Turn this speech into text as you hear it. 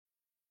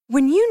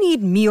When you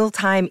need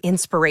mealtime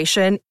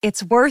inspiration,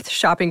 it's worth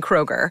shopping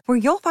Kroger, where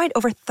you'll find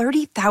over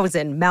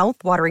 30,000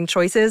 mouth-watering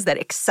choices that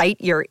excite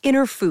your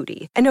inner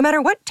foodie. And no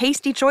matter what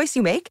tasty choice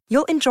you make,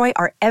 you'll enjoy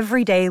our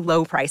everyday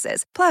low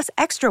prices, plus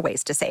extra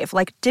ways to save,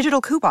 like digital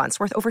coupons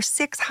worth over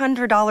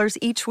 $600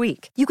 each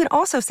week. You can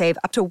also save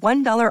up to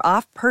 $1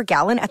 off per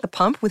gallon at the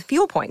pump with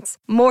fuel points.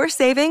 More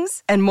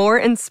savings and more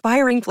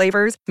inspiring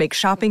flavors make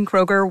shopping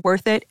Kroger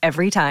worth it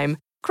every time.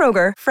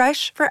 Kroger,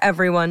 fresh for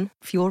everyone.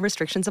 Fuel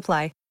restrictions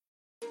apply.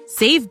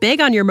 Save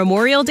big on your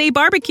Memorial Day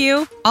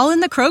barbecue, all in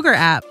the Kroger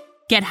app.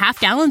 Get half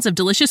gallons of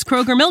delicious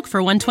Kroger milk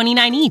for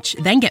 $1.29 each.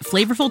 Then get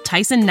flavorful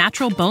Tyson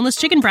natural boneless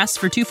chicken breasts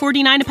for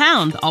 $2.49 a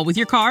pound, all with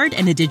your card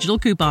and a digital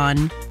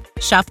coupon.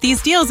 Shop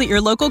these deals at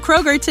your local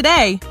Kroger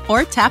today,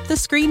 or tap the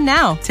screen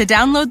now to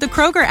download the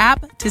Kroger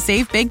app to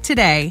save big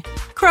today.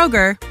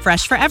 Kroger,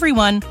 fresh for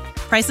everyone.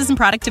 Prices and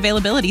product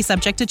availability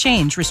subject to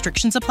change.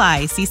 Restrictions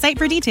apply. See site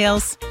for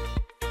details.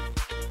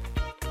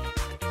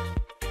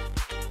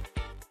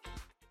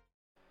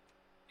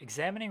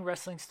 Examining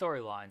wrestling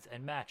storylines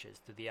and matches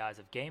through the eyes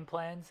of game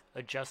plans,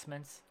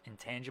 adjustments,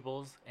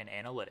 intangibles, and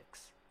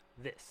analytics.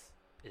 This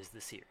is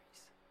the series.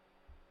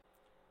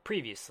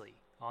 Previously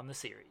on the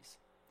series.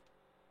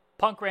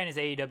 Punk ran his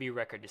AEW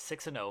record to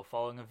 6-0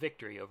 following a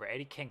victory over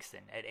Eddie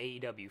Kingston at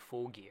AEW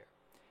Full Gear.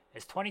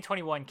 As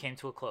 2021 came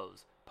to a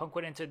close, Punk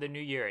would enter the new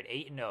year at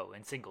 8-0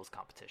 in singles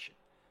competition.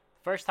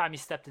 The first time he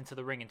stepped into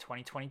the ring in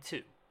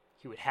 2022,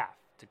 he would have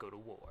to go to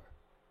war.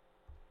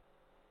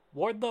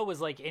 Wardlow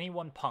was like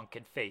anyone Punk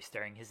had faced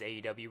during his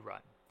AEW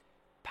run.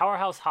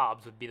 Powerhouse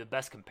Hobbs would be the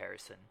best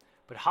comparison,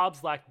 but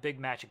Hobbs lacked big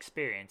match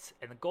experience,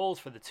 and the goals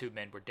for the two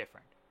men were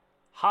different.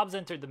 Hobbs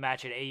entered the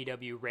match at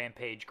AEW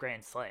Rampage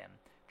Grand Slam,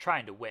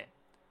 trying to win.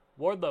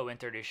 Wardlow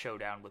entered his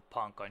showdown with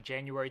Punk on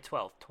January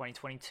 12,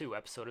 2022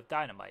 episode of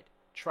Dynamite,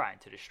 trying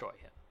to destroy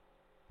him.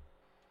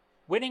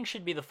 Winning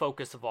should be the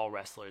focus of all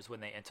wrestlers when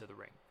they enter the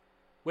ring.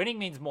 Winning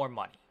means more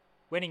money.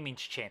 Winning means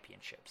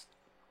championships.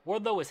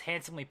 Wardlow was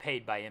handsomely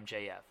paid by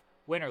MJF,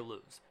 win or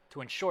lose,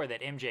 to ensure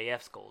that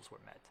MJF's goals were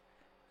met.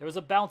 There was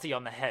a bounty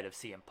on the head of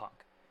CM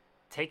Punk.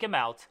 Take him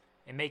out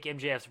and make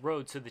MJF's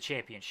road to the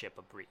championship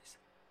a breeze.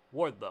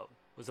 Wardlow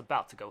was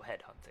about to go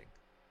headhunting.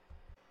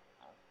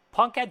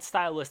 Punk had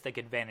stylistic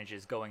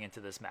advantages going into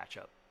this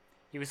matchup.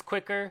 He was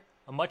quicker,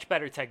 a much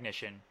better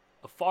technician,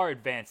 a far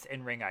advanced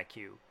in-ring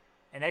IQ,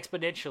 and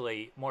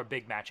exponentially more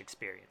big match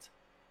experience.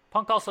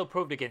 Punk also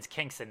proved against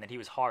Kingston that he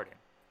was hardened.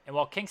 And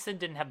while Kingston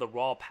didn't have the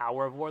raw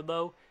power of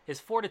Wardlow,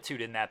 his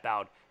fortitude in that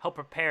bout helped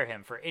prepare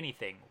him for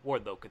anything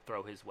Wardlow could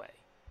throw his way.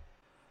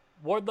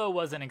 Wardlow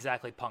wasn't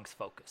exactly Punk's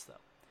focus, though.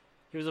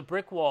 He was a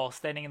brick wall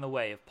standing in the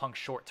way of Punk's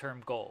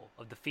short-term goal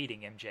of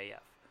defeating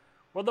MJF.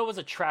 Wardlow was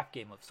a trap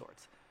game of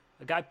sorts,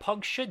 a guy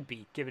Punk should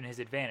beat given his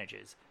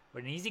advantages,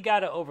 but an easy guy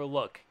to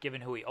overlook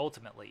given who he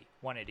ultimately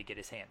wanted to get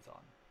his hands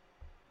on.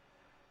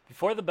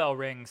 Before the bell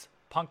rings,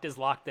 Punk is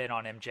locked in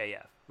on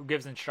MJF, who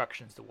gives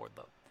instructions to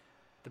Wardlow.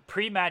 The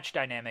pre-match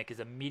dynamic is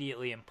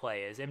immediately in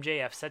play as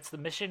MJF sets the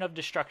mission of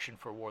destruction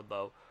for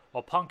Wardlow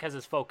while Punk has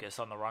his focus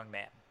on the wrong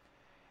man.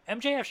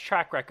 MJF's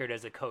track record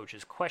as a coach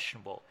is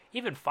questionable,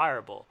 even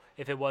fireable,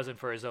 if it wasn't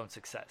for his own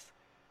success.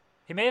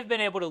 He may have been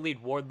able to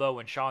lead Wardlow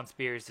and Shawn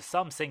Spears to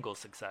some singles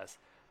success,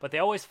 but they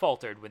always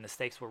faltered when the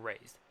stakes were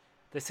raised.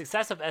 The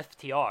success of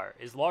FTR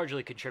is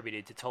largely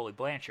contributed to Tully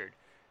Blanchard,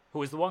 who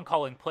was the one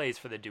calling plays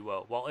for the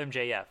duo while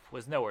MJF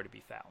was nowhere to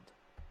be found.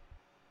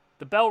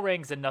 The bell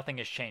rings and nothing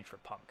has changed for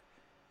Punk.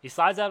 He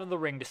slides out of the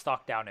ring to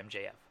stalk down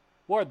MJF.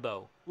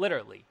 Wardlow,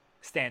 literally,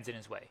 stands in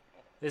his way.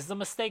 This is a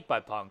mistake by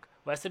Punk,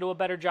 who has to do a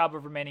better job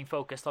of remaining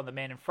focused on the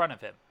man in front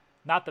of him,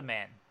 not the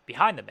man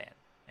behind the man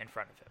in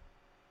front of him.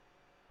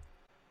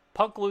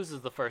 Punk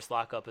loses the first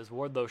lockup as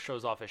Wardlow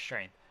shows off his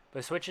strength,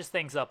 but switches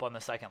things up on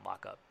the second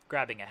lockup,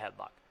 grabbing a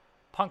headlock.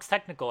 Punk's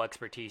technical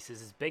expertise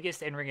is his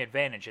biggest in-ring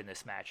advantage in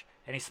this match,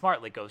 and he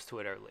smartly goes to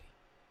it early.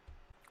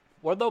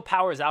 Wardlow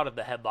powers out of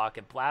the headlock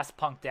and blasts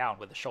Punk down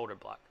with a shoulder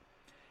block.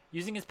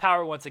 Using his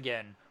power once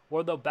again,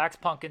 Wardlow backs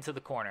Punk into the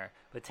corner,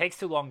 but takes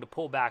too long to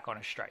pull back on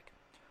a strike.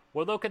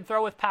 Wardlow can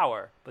throw with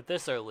power, but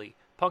this early,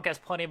 Punk has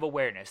plenty of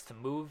awareness to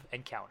move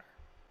and counter.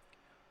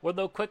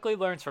 Wardlow quickly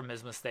learns from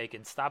his mistake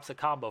and stops a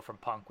combo from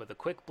Punk with a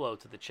quick blow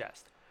to the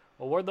chest.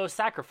 While Wardlow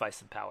sacrificed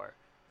some power,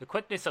 the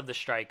quickness of the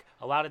strike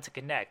allowed it to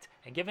connect,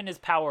 and given his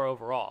power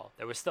overall,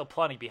 there was still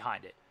plenty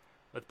behind it.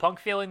 With Punk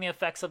feeling the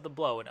effects of the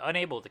blow and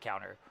unable to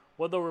counter,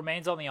 Wardlow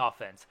remains on the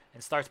offense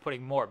and starts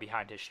putting more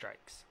behind his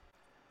strikes.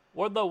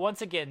 Wardlow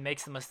once again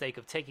makes the mistake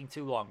of taking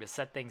too long to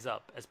set things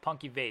up as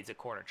Punk evades a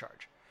corner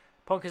charge.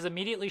 Punk has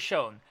immediately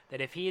shown that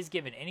if he is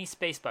given any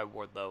space by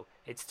Wardlow,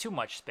 it's too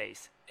much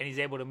space, and he's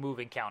able to move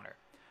and counter.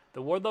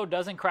 Though Wardlow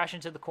doesn't crash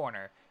into the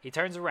corner, he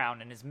turns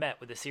around and is met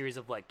with a series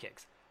of leg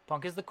kicks.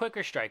 Punk is the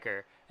quicker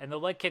striker, and the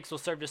leg kicks will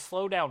serve to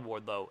slow down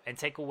Wardlow and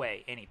take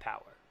away any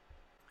power.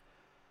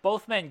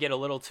 Both men get a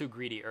little too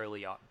greedy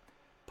early on.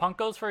 Punk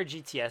goes for a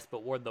GTS,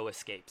 but Wardlow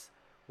escapes.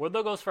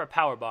 Wardlow goes for a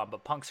powerbomb,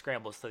 but Punk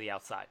scrambles to the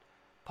outside.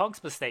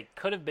 Punk's mistake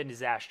could have been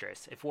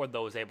disastrous if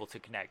Wardlow was able to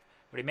connect,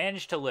 but he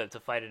managed to live to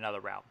fight another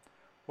round.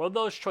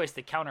 Wardlow's choice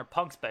to counter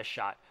Punk's best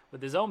shot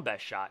with his own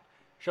best shot,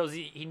 shows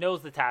he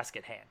knows the task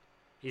at hand.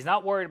 He's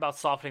not worried about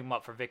softening him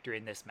up for victory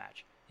in this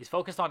match. He's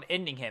focused on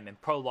ending him in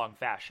prolonged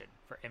fashion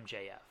for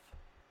MJF.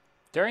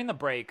 During the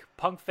break,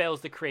 Punk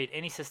fails to create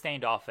any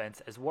sustained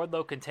offense as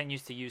Wardlow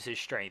continues to use his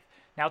strength,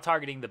 now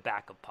targeting the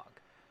back of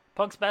Punk.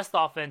 Punk's best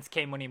offense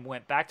came when he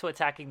went back to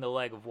attacking the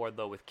leg of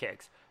Wardlow with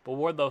kicks, but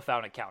Wardlow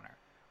found a counter.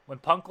 When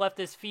Punk left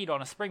his feet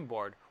on a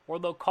springboard,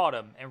 Wardlow caught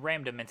him and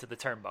rammed him into the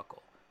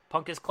turnbuckle.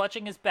 Punk is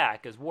clutching his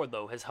back as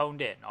Wardlow has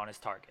honed in on his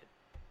target.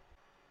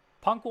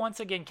 Punk once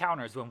again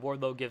counters when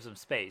Wardlow gives him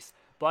space,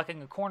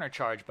 blocking a corner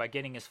charge by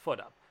getting his foot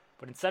up,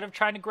 but instead of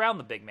trying to ground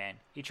the big man,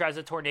 he tries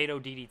a tornado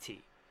DDT.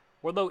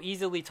 Wardlow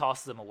easily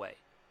tosses him away.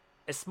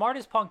 As smart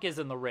as Punk is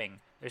in the ring,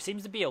 there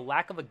seems to be a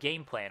lack of a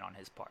game plan on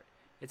his part.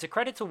 It's a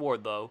credit to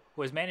Wardlow,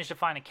 who has managed to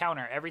find a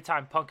counter every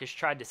time Punk has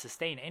tried to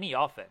sustain any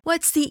offense.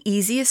 What's the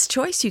easiest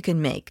choice you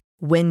can make?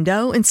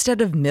 Window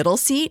instead of middle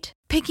seat?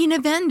 Picking a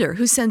vendor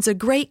who sends a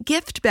great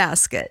gift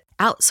basket?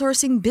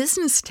 Outsourcing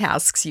business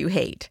tasks you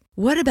hate?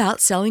 What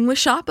about selling with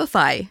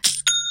Shopify?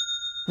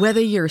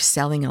 Whether you're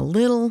selling a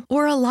little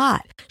or a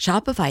lot,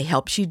 Shopify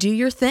helps you do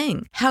your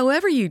thing,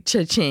 however you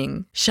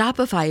cha-ching.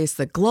 Shopify is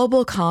the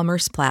global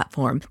commerce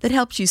platform that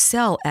helps you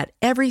sell at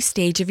every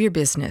stage of your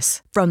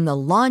business. From the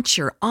launch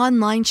your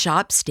online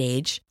shop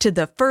stage to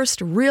the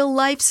first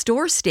real-life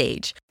store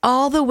stage,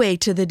 all the way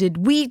to the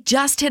did we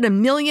just hit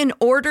 1 million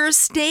orders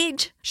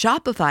stage.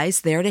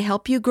 Shopify's there to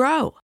help you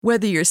grow.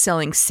 Whether you're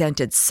selling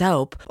scented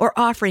soap or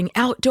offering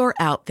outdoor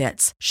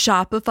outfits,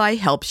 Shopify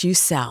helps you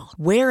sell.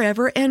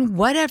 Wherever and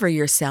whatever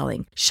you're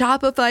selling,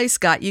 Shopify's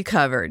got you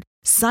covered.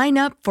 Sign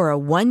up for a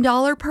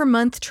 $1 per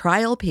month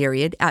trial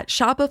period at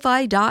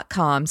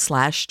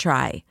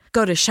shopify.com/try.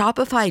 Go to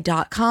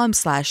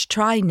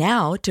shopify.com/try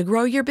now to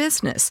grow your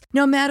business,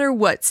 no matter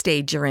what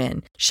stage you're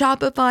in.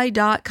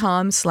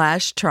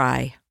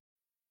 Shopify.com/try.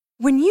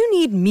 When you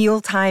need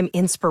mealtime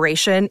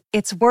inspiration,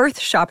 it's worth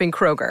shopping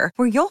Kroger,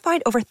 where you'll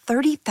find over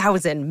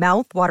 30,000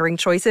 mouth-watering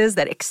choices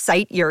that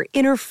excite your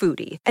inner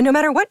foodie. And no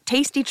matter what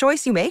tasty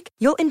choice you make,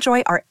 you'll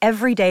enjoy our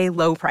everyday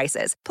low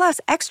prices, plus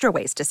extra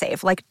ways to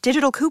save, like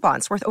digital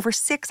coupons worth over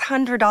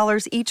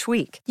 $600 each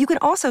week. You can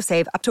also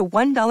save up to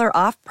 $1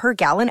 off per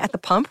gallon at the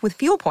pump with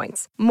fuel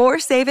points. More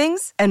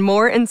savings and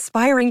more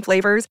inspiring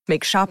flavors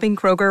make shopping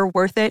Kroger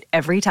worth it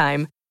every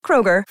time.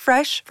 Kroger,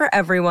 fresh for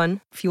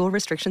everyone. Fuel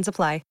restrictions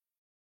apply.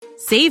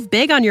 Save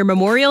big on your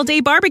Memorial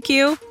Day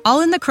barbecue, all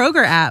in the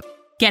Kroger app.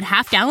 Get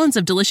half gallons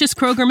of delicious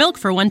Kroger milk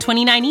for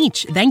 $1.29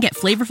 each. Then get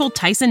flavorful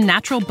Tyson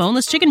natural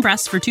boneless chicken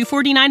breasts for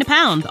 $2.49 a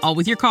pound, all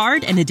with your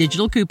card and a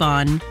digital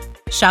coupon.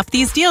 Shop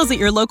these deals at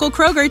your local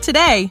Kroger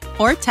today,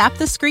 or tap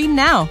the screen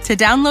now to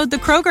download the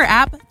Kroger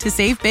app to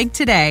save big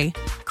today.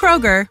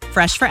 Kroger,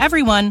 fresh for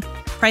everyone.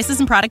 Prices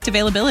and product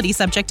availability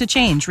subject to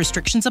change.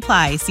 Restrictions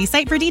apply. See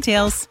site for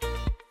details.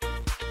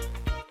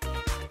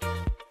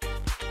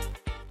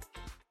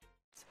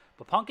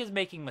 But Punk is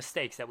making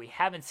mistakes that we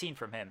haven't seen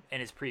from him in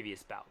his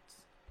previous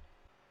bouts.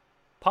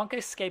 Punk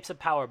escapes a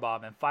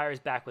powerbomb and fires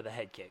back with a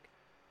head kick.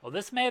 While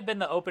this may have been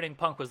the opening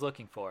Punk was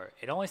looking for,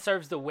 it only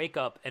serves to wake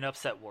up and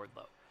upset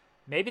Wardlow.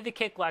 Maybe the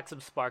kick lacked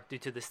some spark due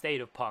to the state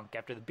of Punk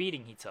after the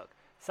beating he took.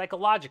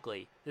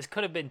 Psychologically, this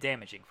could have been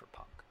damaging for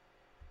Punk.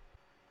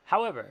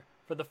 However,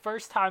 for the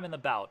first time in the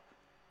bout,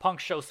 Punk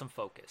shows some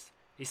focus.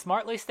 He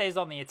smartly stays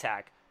on the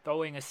attack,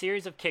 throwing a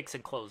series of kicks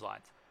and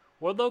clotheslines.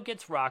 Wardlow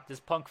gets rocked as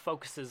Punk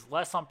focuses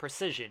less on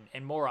precision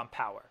and more on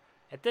power.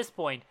 At this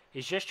point,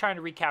 he's just trying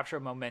to recapture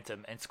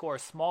momentum and score a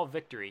small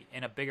victory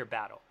in a bigger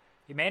battle.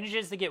 He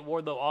manages to get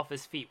Wardlow off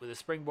his feet with a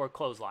springboard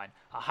clothesline,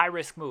 a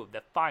high-risk move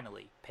that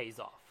finally pays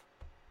off.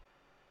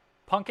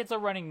 Punk gets a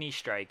running knee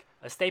strike,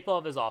 a staple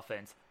of his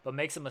offense, but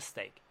makes a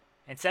mistake.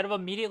 Instead of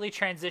immediately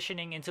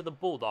transitioning into the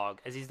Bulldog,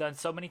 as he's done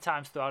so many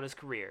times throughout his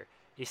career,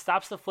 he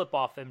stops the flip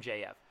off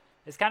MJF.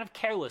 This kind of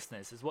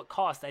carelessness is what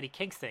cost Eddie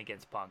Kingston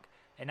against Punk,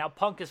 and now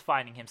Punk is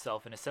finding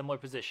himself in a similar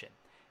position.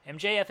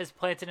 MJF has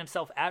planted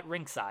himself at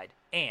ringside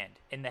and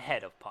in the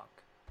head of Punk.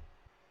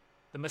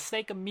 The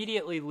mistake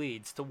immediately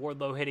leads to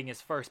Wardlow hitting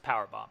his first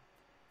powerbomb.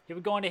 He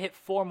would go on to hit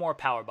 4 more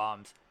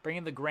powerbombs,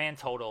 bringing the grand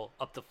total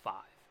up to 5.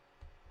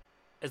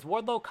 As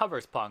Wardlow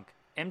covers Punk,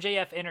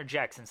 MJF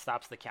interjects and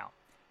stops the count.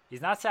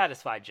 He's not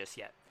satisfied just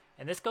yet,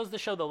 and this goes to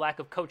show the lack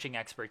of coaching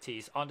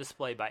expertise on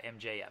display by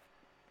MJF.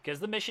 Because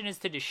the mission is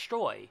to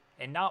destroy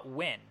and not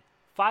win,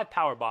 5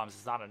 powerbombs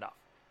is not enough.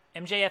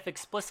 MJF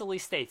explicitly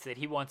states that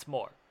he wants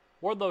more.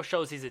 Wardlow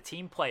shows he's a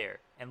team player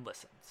and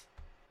listens.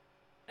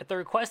 At the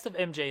request of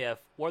MJF,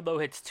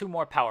 Wardlow hits 2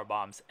 more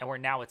powerbombs, and we're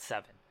now at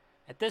 7.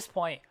 At this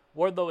point,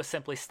 Wardlow is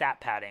simply stat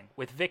padding,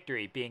 with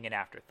victory being an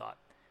afterthought.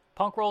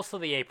 Punk rolls to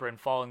the apron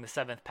following the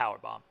 7th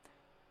powerbomb.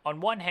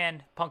 On one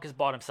hand, Punk has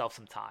bought himself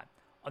some time.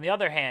 On the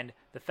other hand,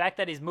 the fact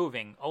that he's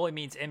moving only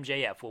means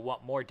MJF will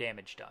want more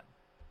damage done.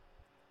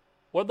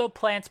 Wardlow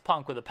plants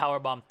Punk with a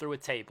powerbomb through a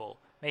table,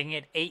 making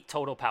it 8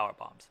 total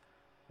powerbombs.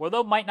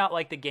 Wardlow might not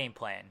like the game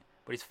plan,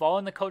 but he's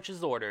following the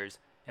coach's orders,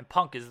 and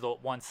Punk is the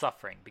one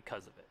suffering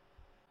because of it.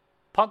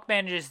 Punk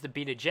manages to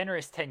beat a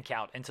generous 10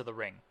 count into the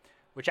ring,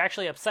 which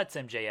actually upsets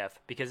MJF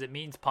because it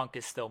means Punk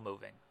is still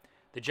moving.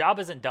 The job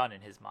isn't done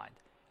in his mind.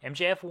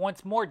 MJF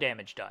wants more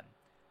damage done.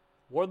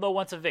 Wardlow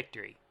wants a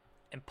victory,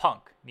 and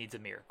Punk needs a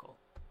miracle.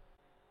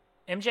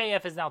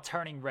 MJF is now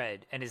turning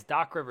red and is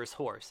Doc Rivers'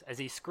 horse as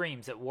he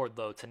screams at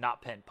Wardlow to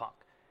not pin Punk.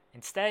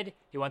 Instead,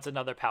 he wants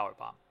another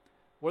powerbomb.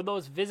 Wardlow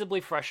is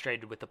visibly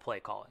frustrated with the play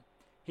calling.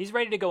 He's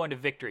ready to go into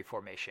victory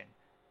formation,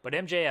 but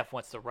MJF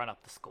wants to run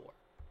up the score.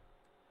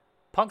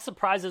 Punk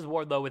surprises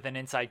Wardlow with an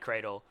inside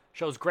cradle,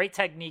 shows great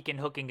technique in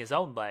hooking his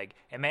own leg,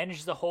 and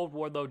manages to hold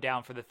Wardlow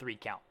down for the 3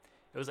 count.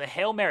 It was a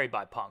Hail Mary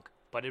by Punk,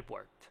 but it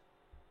worked.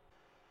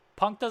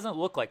 Punk doesn't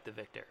look like the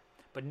victor,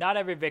 but not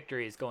every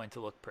victory is going to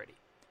look pretty.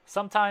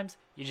 Sometimes,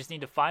 you just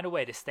need to find a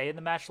way to stay in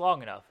the match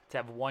long enough to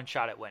have one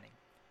shot at winning.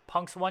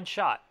 Punk's one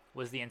shot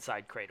was the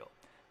inside cradle.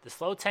 The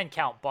slow 10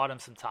 count bought him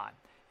some time.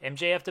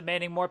 MJF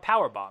demanding more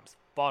power bombs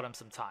bought him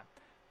some time.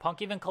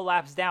 Punk even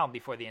collapsed down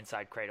before the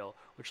inside cradle,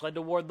 which led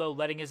to Wardlow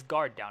letting his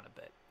guard down a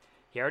bit.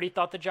 He already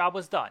thought the job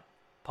was done.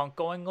 Punk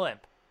going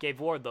limp gave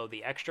Wardlow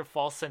the extra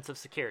false sense of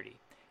security.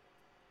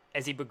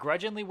 As he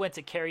begrudgingly went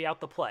to carry out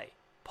the play,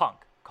 Punk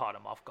caught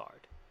him off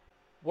guard.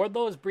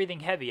 Wardlow is breathing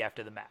heavy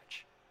after the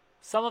match.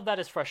 Some of that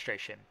is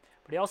frustration,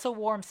 but he also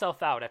wore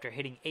himself out after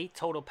hitting 8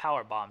 total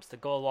power bombs to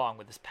go along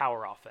with his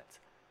power offense.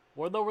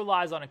 Wardlow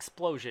relies on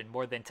explosion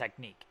more than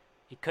technique.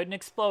 He couldn't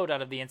explode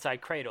out of the inside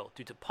cradle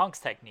due to Punk's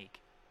technique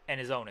and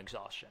his own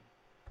exhaustion.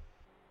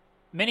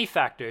 Many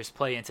factors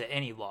play into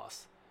any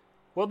loss.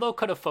 Wardlow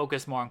could have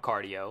focused more on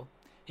cardio.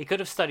 He could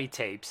have studied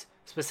tapes,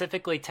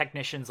 specifically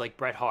technicians like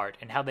Bret Hart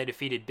and how they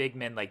defeated big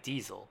men like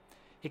Diesel.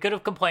 He could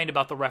have complained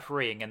about the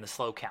refereeing and the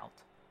slow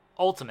count.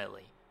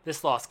 Ultimately,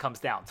 this loss comes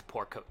down to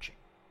poor coaching.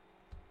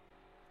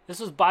 This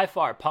was by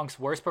far Punk's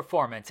worst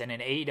performance in an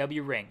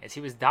AEW ring as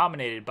he was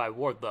dominated by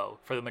Wardlow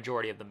for the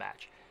majority of the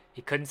match.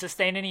 He couldn't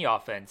sustain any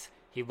offense,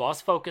 he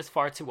lost focus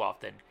far too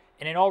often,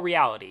 and in all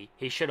reality,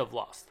 he should have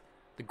lost.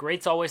 The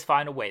greats always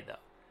find a way though,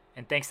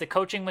 and thanks to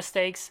coaching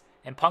mistakes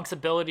and Punk's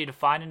ability to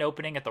find an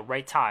opening at the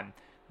right time,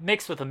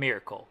 mixed with a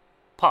miracle,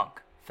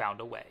 Punk found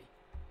a way.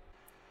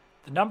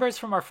 The numbers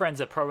from our friends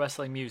at Pro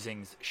Wrestling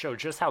Musings show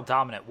just how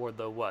dominant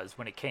Wardlow was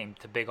when it came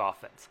to big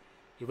offense.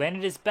 He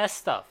landed his best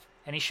stuff,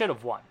 and he should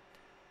have won.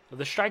 Though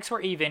the strikes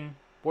were even,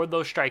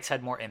 Wardlow's strikes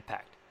had more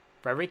impact.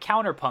 For every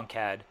counter Punk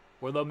had,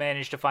 Wardlow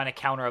managed to find a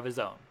counter of his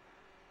own.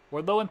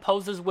 Wardlow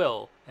imposed his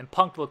will, and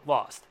Punk looked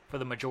lost for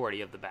the majority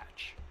of the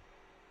match.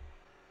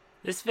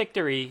 This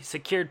victory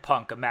secured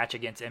Punk a match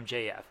against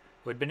MJF,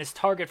 who had been his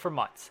target for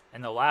months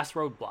and the last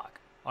roadblock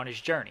on his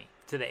journey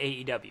to the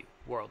AEW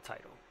World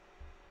title.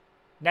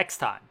 Next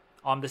time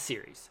on the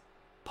series,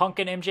 Punk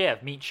and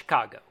MJF meet in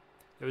Chicago.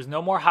 There was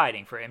no more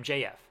hiding for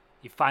MJF.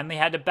 He finally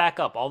had to back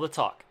up all the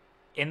talk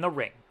in the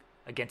ring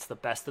against the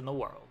best in the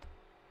world.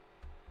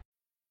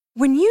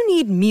 When you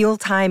need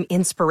mealtime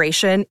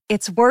inspiration,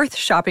 it's worth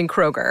shopping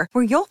Kroger,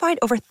 where you'll find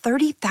over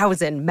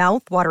 30,000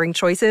 mouth-watering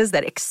choices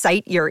that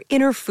excite your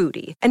inner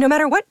foodie. And no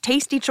matter what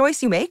tasty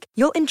choice you make,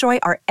 you'll enjoy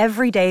our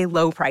everyday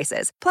low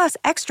prices, plus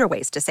extra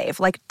ways to save,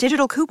 like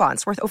digital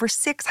coupons worth over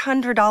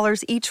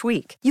 $600 each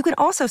week. You can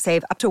also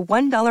save up to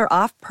 $1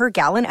 off per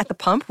gallon at the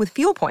pump with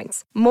fuel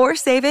points. More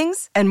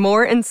savings and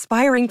more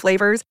inspiring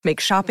flavors make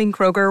shopping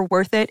Kroger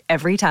worth it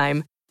every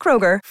time.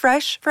 Kroger,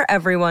 fresh for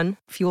everyone.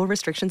 Fuel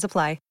restrictions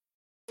apply.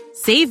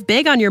 Save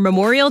big on your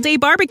Memorial Day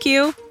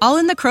barbecue, all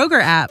in the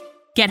Kroger app.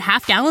 Get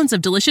half gallons of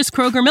delicious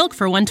Kroger milk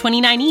for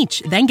 $1.29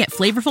 each. Then get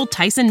flavorful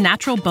Tyson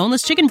natural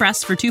boneless chicken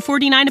breasts for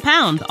 $2.49 a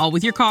pound, all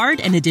with your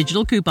card and a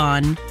digital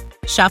coupon.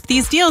 Shop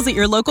these deals at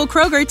your local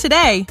Kroger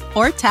today,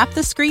 or tap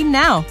the screen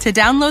now to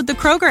download the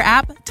Kroger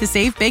app to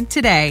save big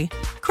today.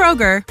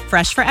 Kroger,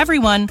 fresh for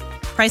everyone.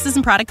 Prices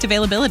and product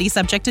availability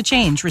subject to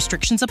change.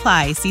 Restrictions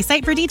apply. See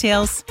site for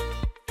details.